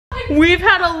We've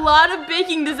had a lot of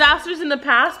baking disasters in the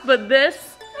past, but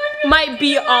this might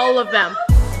be all of them.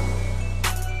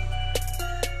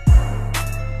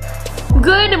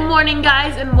 Good morning,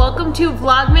 guys, and welcome to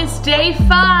Vlogmas Day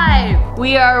 5.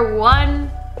 We are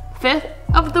 1/5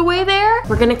 of the way there.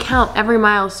 We're gonna count every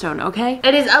milestone, okay?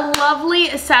 It is a lovely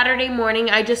Saturday morning.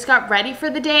 I just got ready for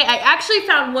the day. I actually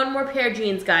found one more pair of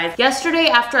jeans, guys. Yesterday,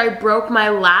 after I broke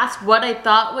what I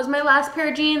thought was my last pair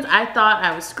of jeans, I thought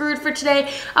I was screwed for today.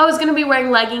 I was gonna be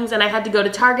wearing leggings and I had to go to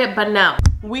Target, but no.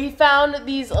 We found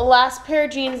these last pair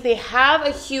of jeans. They have a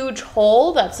huge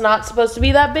hole that's not supposed to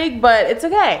be that big, but it's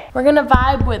okay. We're gonna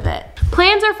vibe with it.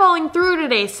 Plans are falling through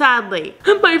today, sadly.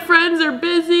 My friends are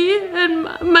busy, and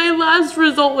my last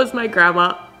result was my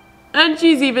grandma. And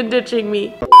she's even ditching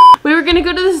me. We were gonna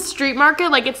go to the street market,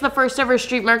 like it's the first ever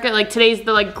street market, like today's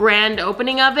the grand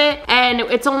opening of it, and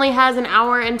it only has an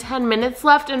hour and 10 minutes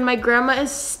left, and my grandma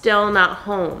is still not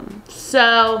home.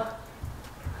 So, oh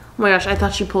my gosh, I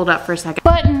thought she pulled up for a second.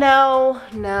 But no.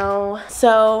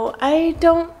 So I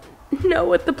don't know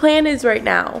what the plan is right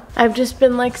now. I've just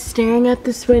been like staring at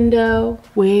this window,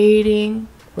 waiting,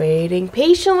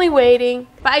 patiently waiting.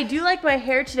 But I do like my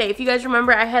hair today. If you guys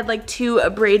remember, I had like 2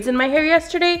 braids in my hair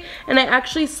yesterday, and I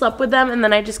actually slept with them, and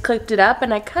then I just clipped it up,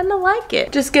 and I kind of like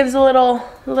it. Just gives a little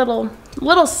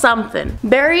something.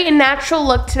 Very natural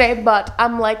look today, but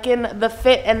I'm liking the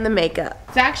fit and the makeup.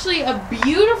 It's actually a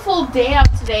beautiful day out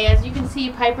today. As you can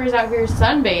see, Piper's out here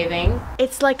sunbathing.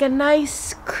 It's like a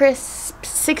nice crisp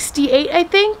 68, I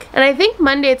think. And I think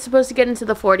Monday it's supposed to get into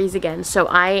the 40s again, so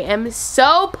I am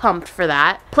so pumped for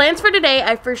that. Plans for today,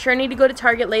 I for sure need to go to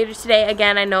Target later today.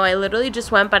 Again, I know I literally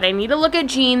just went, but I need to look at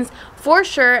jeans for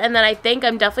sure, and then I think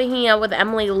I'm definitely hanging out with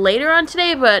Emily later on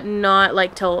today, but not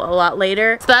like till a lot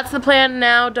later. So that's the plan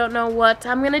now. Don't know what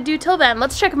I'm gonna do till then.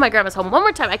 Let's check if my grandma's home one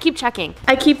more time. I keep checking.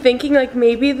 I keep thinking like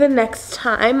maybe the next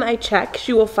time I check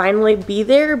she will finally be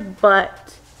there,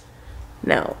 but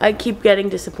no, I keep getting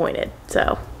disappointed.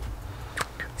 So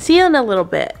see you in a little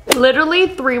bit. Literally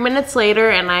 3 minutes later,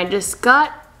 and I just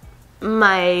got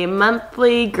my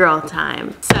monthly girl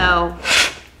time. So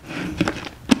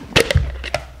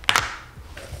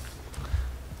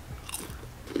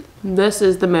this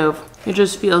is the move. It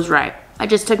just feels right. I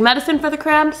just took medicine for the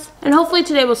cramps, and hopefully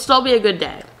today will still be a good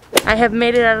day. I have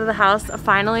made it out of the house.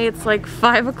 Finally, it's like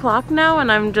 5 o'clock now,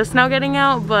 and I'm just now getting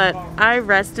out, but I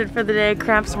rested for the day.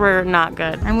 Cramps were not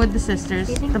good. I'm with the sisters,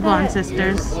 the blonde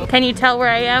sisters. Can you tell where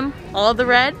I am? All the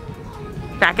red?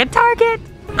 Back at Target.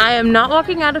 I am not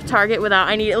walking out of Target without,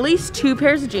 I need at least 2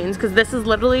 pairs of jeans, because this is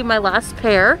literally my last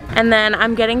pair. And then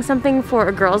I'm getting something for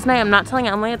a girls' night. I'm not telling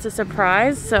Emily, it's a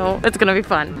surprise, so it's gonna be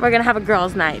fun. We're gonna have a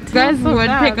girls' night. You guys would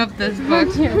pick up this book.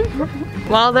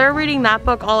 While they're reading that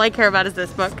book, all I care about is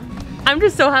this book. I'm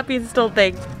just so happy it's still a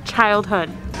thing. Childhood.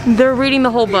 They're reading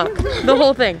the whole book, the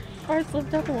whole thing. Or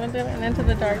slipped out the window and into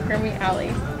the dark, grimy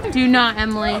alley. Do not,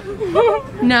 Emily.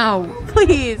 No,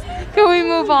 please. Can we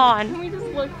move on? Can we just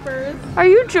look first? Are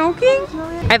you joking?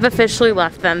 I've officially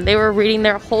left them. They were reading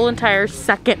their whole entire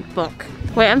second book.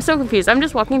 Wait, I'm so confused. I'm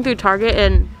just walking through Target,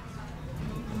 and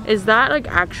is that like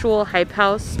actual Hype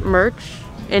House merch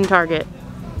in Target?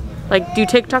 Like, do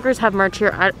TikTokers have merch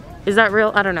here? Is that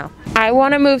real? I don't know. I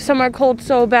want to move somewhere cold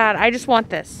so bad. I just want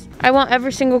this. I want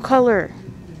every single color.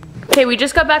 Okay, we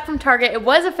just got back from Target. It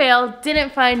was a fail.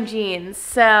 Didn't find jeans,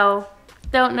 so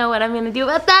don't know what I'm gonna do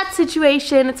about that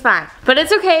situation. It's fine. But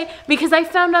it's okay, because I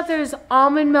found out there's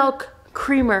almond milk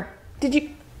creamer.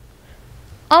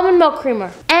 Almond milk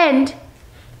creamer. And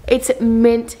it's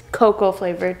mint cocoa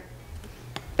flavored.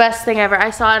 Best thing ever. I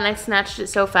saw it and I snatched it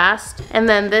so fast. And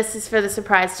then this is for the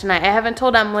surprise tonight. I haven't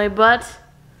told Emily, but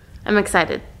I'm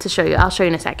excited to show you. I'll show you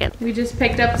in a second. We just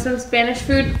picked up some Spanish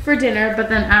food for dinner, but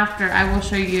then after I will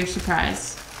show you your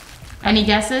surprise. Any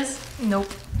guesses?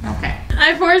 Nope. Okay.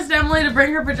 I forced Emily to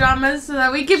bring her pajamas so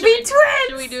that we could be twins!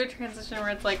 Should we do a transition where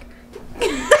it's like...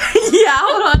 Yeah,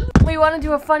 hold on. We want to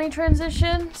do a funny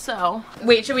transition, so...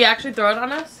 Wait, should we actually throw it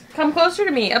on us? Come closer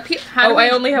to me. Up here. Oh, I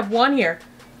only have one here.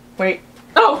 Wait.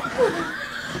 Oh!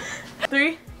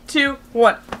 3, 2,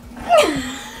 1.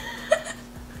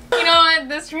 You know what?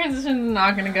 This transition is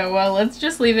not gonna go well. Let's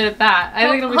just leave it at that. I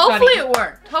think it'll be funny. Hopefully it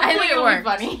worked. Hopefully it worked.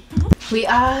 Funny. We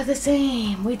are the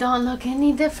same. We don't look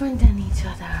any different than each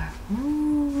other.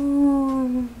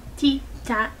 Ooh.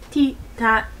 Tee-tot,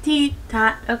 tee-tot,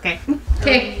 tee-tot. Okay.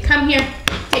 Okay, come here.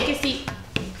 Take a seat.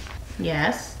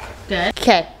 Yes. Good.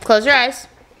 Okay, close your eyes.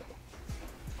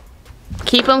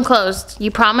 Keep them closed.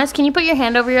 You promise? Can you put your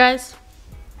hand over your eyes?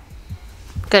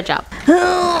 Good job.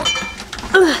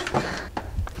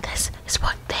 This is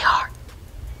what they are.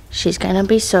 She's gonna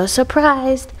be so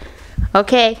surprised.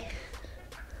 Okay.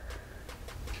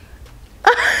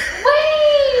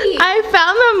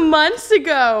 found them months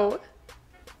ago.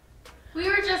 We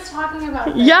were just talking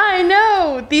about this. Yeah, I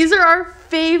know. These are our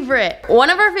favorite. One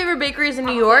of our favorite bakeries in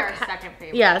New York. Second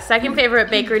favorite. Yeah, second favorite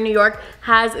bakery in New York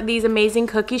has these amazing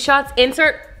cookie shots.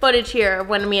 Insert footage here of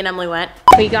when me and Emily went.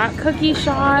 We got cookie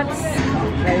shots.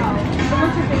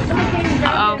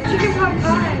 Uh-oh. Chicken pot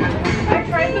pie. I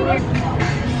tried the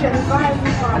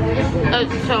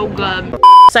That's so good.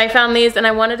 So I found these and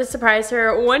I wanted to surprise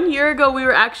her. 1 year ago we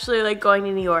were actually like going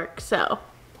to New York, so.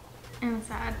 And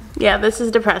sad. Yeah, this is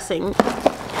depressing.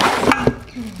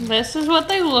 This is what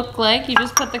they look like. You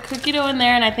just put the cookie dough in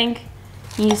there and I think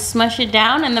you smush it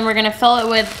down and then we're gonna fill it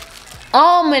with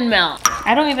almond milk.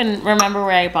 I don't even remember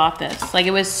where I bought this. Like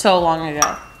it was so long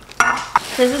ago.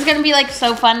 This is gonna be like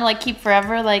so fun to like keep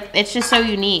forever. Like it's just so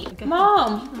unique.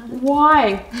 Mom,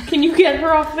 why? Can you get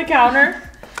her off the counter?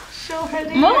 Show her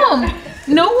the Mom,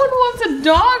 no one wants a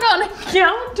dog on a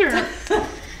counter.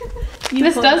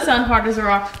 This does sound hard as a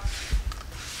rock.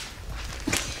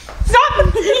 Stop!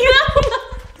 No!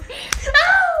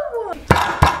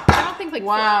 I don't think like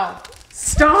wow.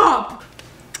 Stop!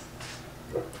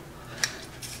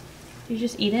 You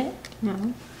just eat it?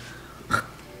 No.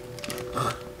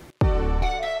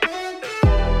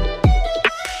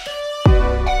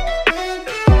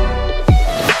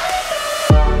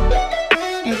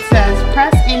 It says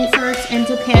press inserts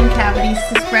into pan cavities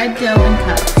to spread dough in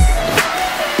cups.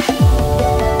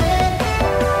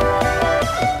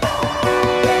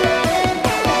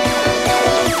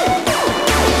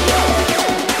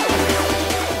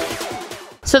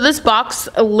 So this box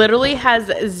literally has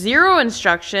 0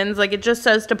 instructions. Like it just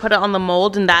says to put it on the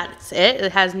mold and that's it.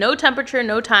 It has no temperature,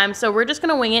 no time. So we're just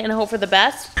gonna wing it and hope for the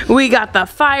best. We got the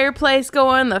fireplace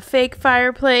going, the fake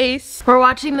fireplace. We're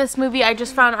watching this movie I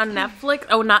just found on Netflix.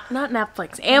 Oh, not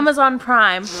Netflix, Amazon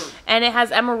Prime. And it has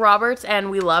Emma Roberts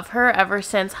and we love her ever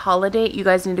since Holiday. You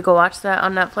guys need to go watch that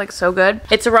on Netflix, so good.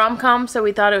 It's a rom-com, so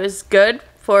we thought it was good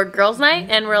for girls' night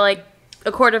and we're like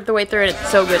a quarter of the way through and it's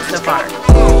so good so far.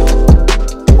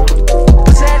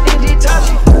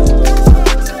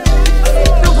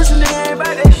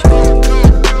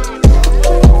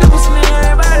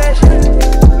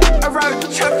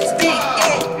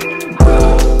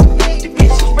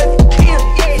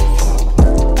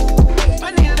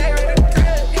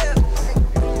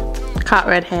 Caught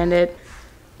red-handed.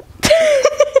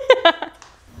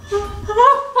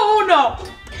 Oh no!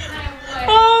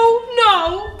 Oh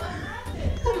no!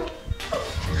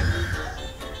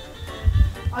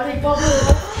 Are they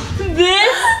bubbling?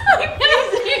 This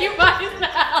is you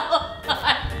myself.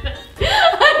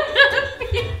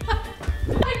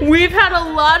 We've had a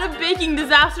lot of baking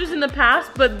disasters in the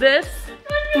past, but this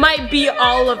might be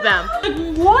all of them.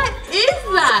 What is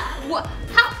that? What?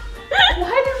 How?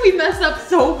 Why did we mess up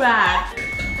so bad?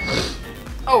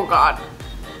 Oh God.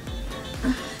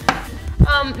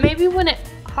 Maybe when it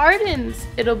hardens,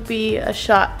 it'll be a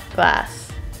shot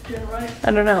glass. Yeah, right.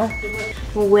 I don't know.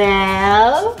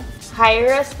 Well,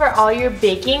 hire us for all your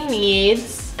baking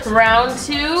needs. Round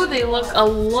 2, they look a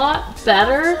lot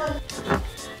better.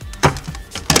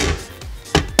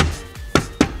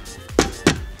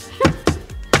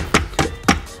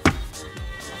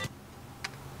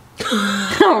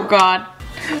 Oh God.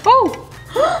 Oh!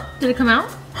 Did it come out?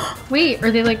 Wait,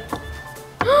 are they like...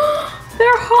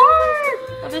 They're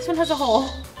hard! Oh, this one has a hole.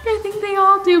 I think they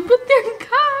all do, but they're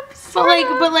cups.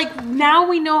 But like now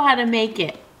we know how to make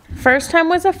it. First time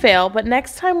was a fail, but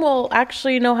next time we'll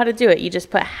actually know how to do it. You just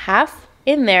put half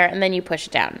in there and then you push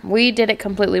it down. We did it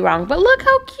completely wrong, but look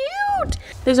how cute!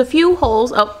 There's a few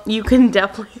holes. Oh, you can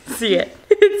definitely see it.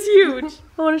 It's huge.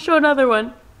 I want to show another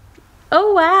one.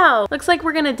 Oh wow, looks like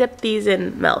we're gonna dip these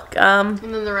in milk. And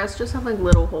then the rest just have like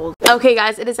little holes. Okay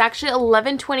guys, it is actually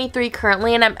 11:23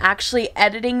 currently and I'm actually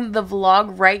editing the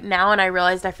vlog right now and I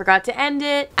realized I forgot to end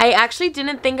it. I actually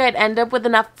didn't think I'd end up with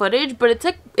enough footage, but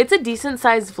it's a decent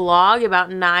sized vlog, about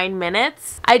 9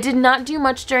 minutes. I did not do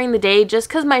much during the day just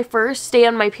because my first day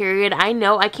on my period, I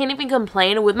know I can't even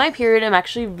complain. With my period, I'm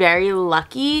actually very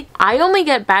lucky. I only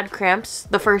get bad cramps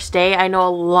the first day. I know a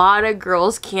lot of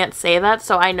girls can't say that,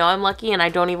 so I know I'm lucky and I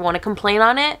don't even want to complain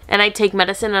on it. And I take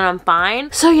medicine and I'm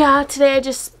fine. So yeah, today I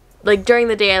just, like during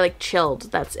the day I like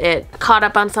chilled, that's it. Caught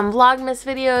up on some Vlogmas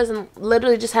videos and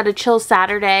literally just had a chill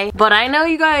Saturday. But I know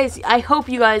you guys, I hope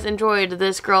you guys enjoyed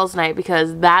this girls' night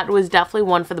because that was definitely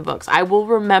one for the books. I will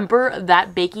remember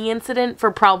that baking incident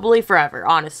for probably forever,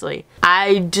 honestly.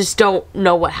 I just don't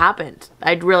know what happened.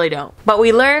 I really don't. But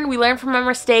we learn from our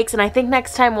mistakes and I think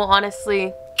next time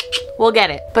we'll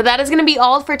get it. But that is gonna be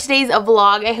all for today's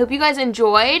vlog. I hope you guys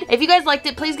enjoyed. If you guys liked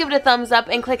it, please give it a thumbs up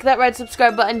and click that red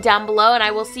subscribe button down below and I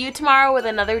will see you tomorrow with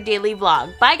another daily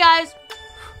vlog. Bye guys!